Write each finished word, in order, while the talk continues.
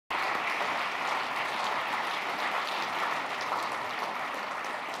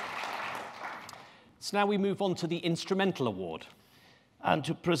So now we move on to the Instrumental Award. And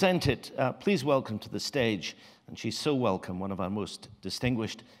to present it, please welcome to the stage, and she's so welcome, one of our most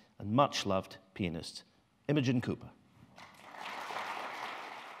distinguished and much loved pianists, Imogen Cooper.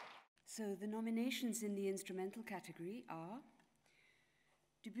 So the nominations in the instrumental category are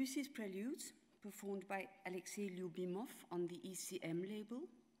Debussy's Preludes, performed by Alexei Lyubimov on the ECM label.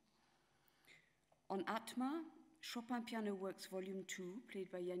 On Atma, Chopin Piano Works Volume 2,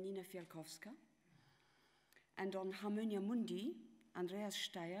 played by Janina Fialkowska. And on Harmonia Mundi, Andreas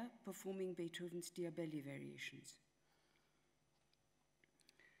Steyer performing Beethoven's Diabelli variations.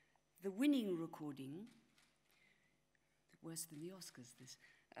 The winning recording, worse than the Oscars this,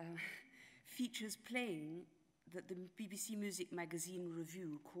 features playing that the BBC Music Magazine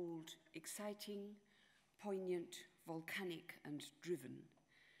review called exciting, poignant, volcanic and driven,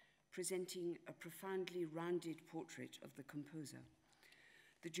 presenting a profoundly rounded portrait of the composer.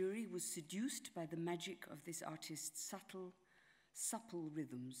 The jury was seduced by the magic of this artist's subtle, supple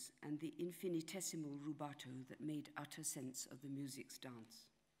rhythms and the infinitesimal rubato that made utter sense of the music's dance.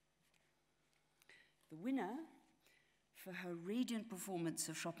 The winner for her radiant performance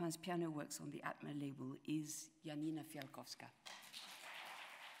of Chopin's piano works on the Atma label is Janina Fialkowska.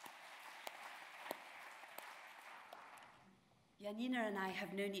 Janina and I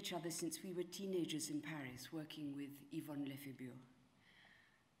have known each other since we were teenagers in Paris, working with Yvonne Lefebvre.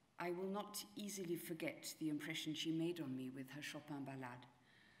 I will not easily forget the impression she made on me with her Chopin ballade,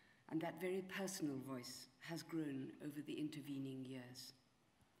 and that very personal voice has grown over the intervening years.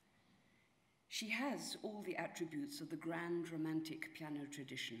 She has all the attributes of the grand romantic piano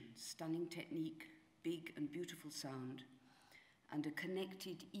tradition: stunning technique, big and beautiful sound, and a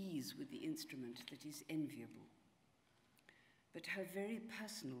connected ease with the instrument that is enviable. But her very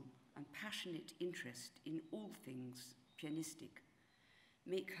personal and passionate interest in all things pianistic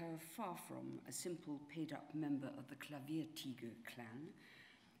make her far from a simple paid-up member of the Klaviertiger clan,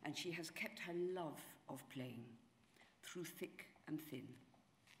 and she has kept her love of playing through thick and thin.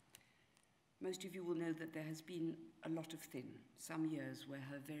 Most of you will know that there has been a lot of thin, some years where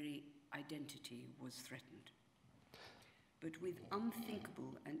her very identity was threatened. But with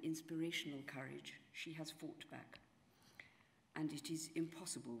unthinkable and inspirational courage, she has fought back. And it is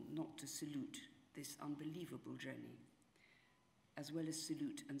impossible not to salute this unbelievable journey, as well as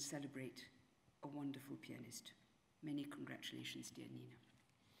salute and celebrate a wonderful pianist. Many congratulations, dear Nina.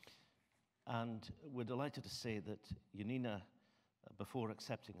 And we're delighted to say that Janina, before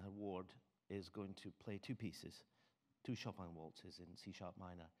accepting her award, is going to play two pieces, two Chopin waltzes in C sharp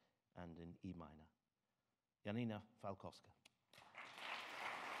minor and in E minor. Janina Fialkowska.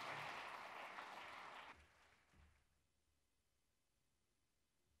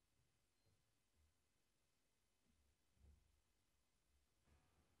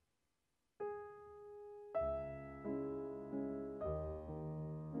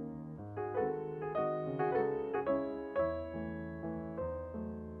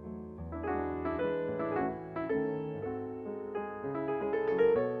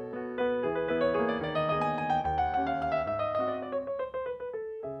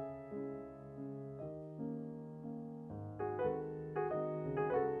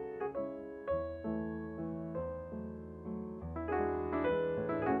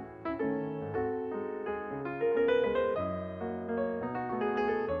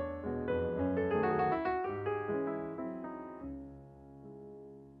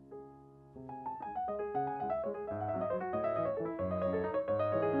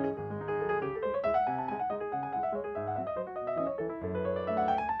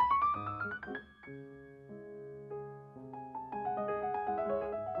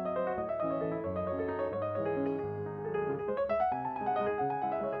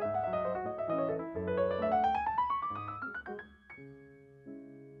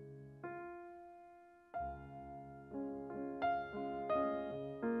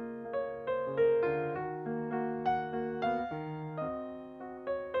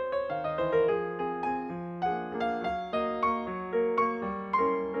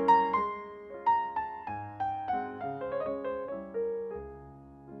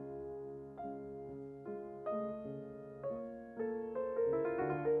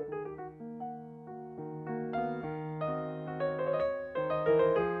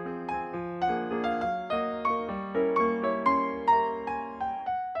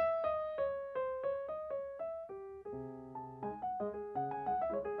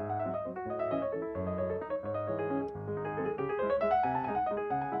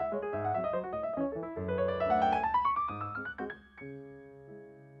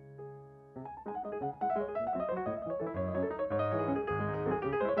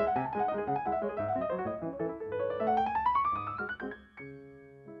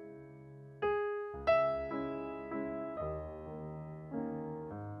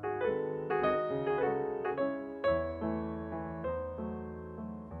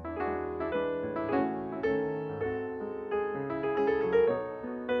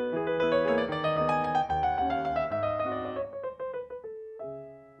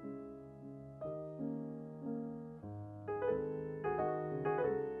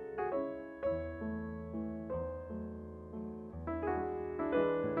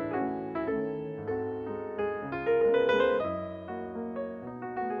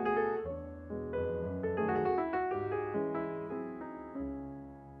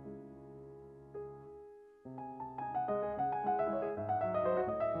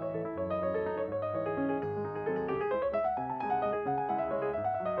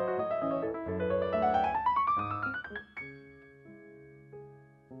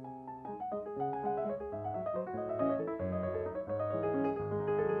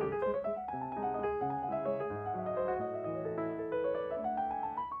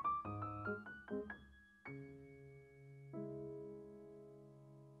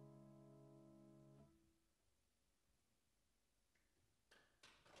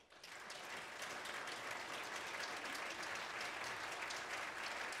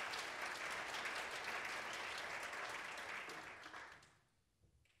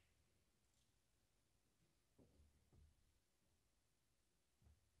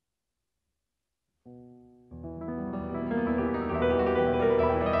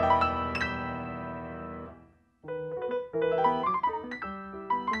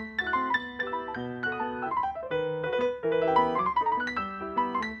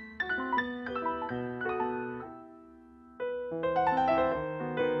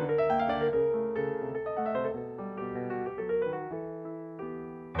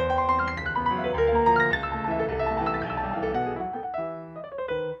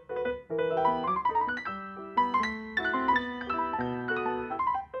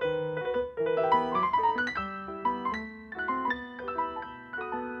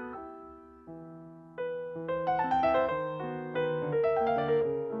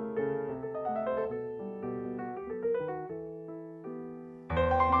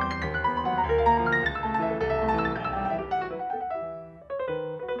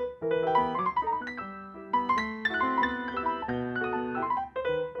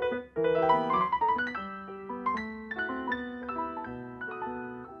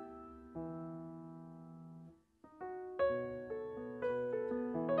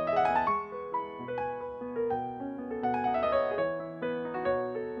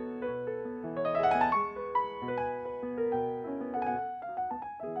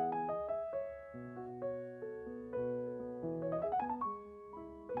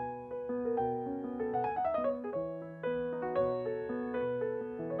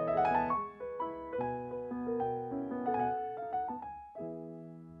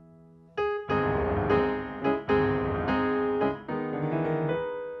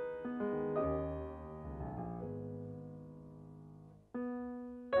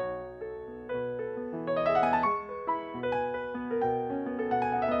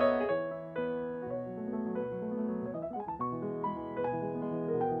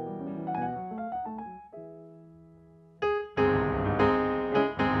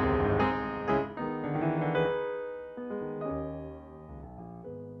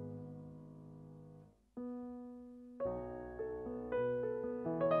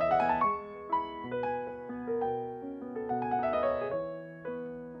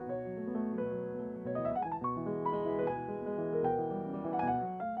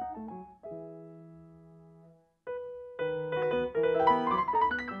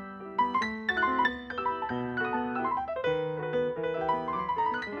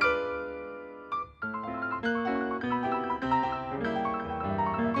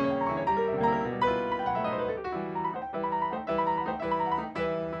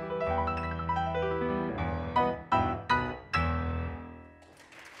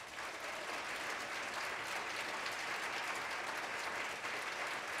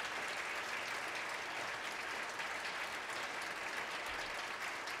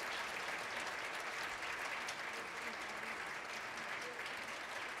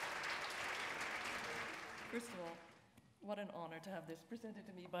 First of all, what an honor to have this presented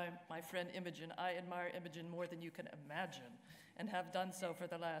to me by my friend Imogen. I admire Imogen more than you can imagine, and have done so for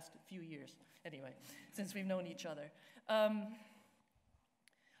the last few years. Anyway, since we've known each other. I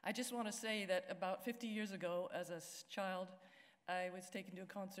just want to say that about 50 years ago, as a child, I was taken to a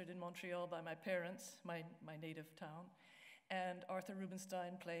concert in Montreal by my parents, my native town, and Arthur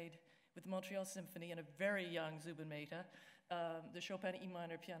Rubinstein played with the Montreal Symphony and a very young Zubin-Mehta, the Chopin E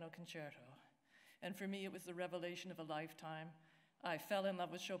minor piano concerto. And for me, it was the revelation of a lifetime. I fell in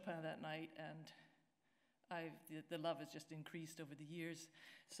love with Chopin that night, and the love has just increased over the years.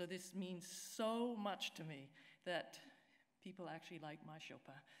 So this means so much to me that people actually like my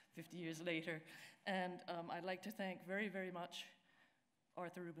Chopin 50 years later. And I'd like to thank very, very much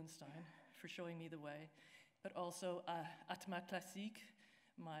Arthur Rubinstein for showing me the way, but also Atma Classique,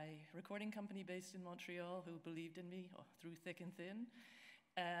 my recording company based in Montreal, who believed in me through thick and thin.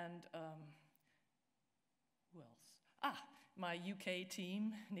 And who else? My UK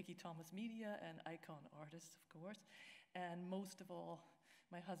team, Nikki Thomas Media and Icon Artists, of course. And most of all,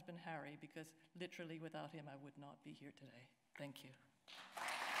 my husband, Harry, because literally without him, I would not be here today. Thank you.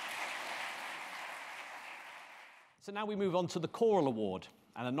 So now we move on to the Choral Award,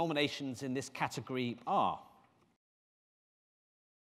 and the nominations in this category are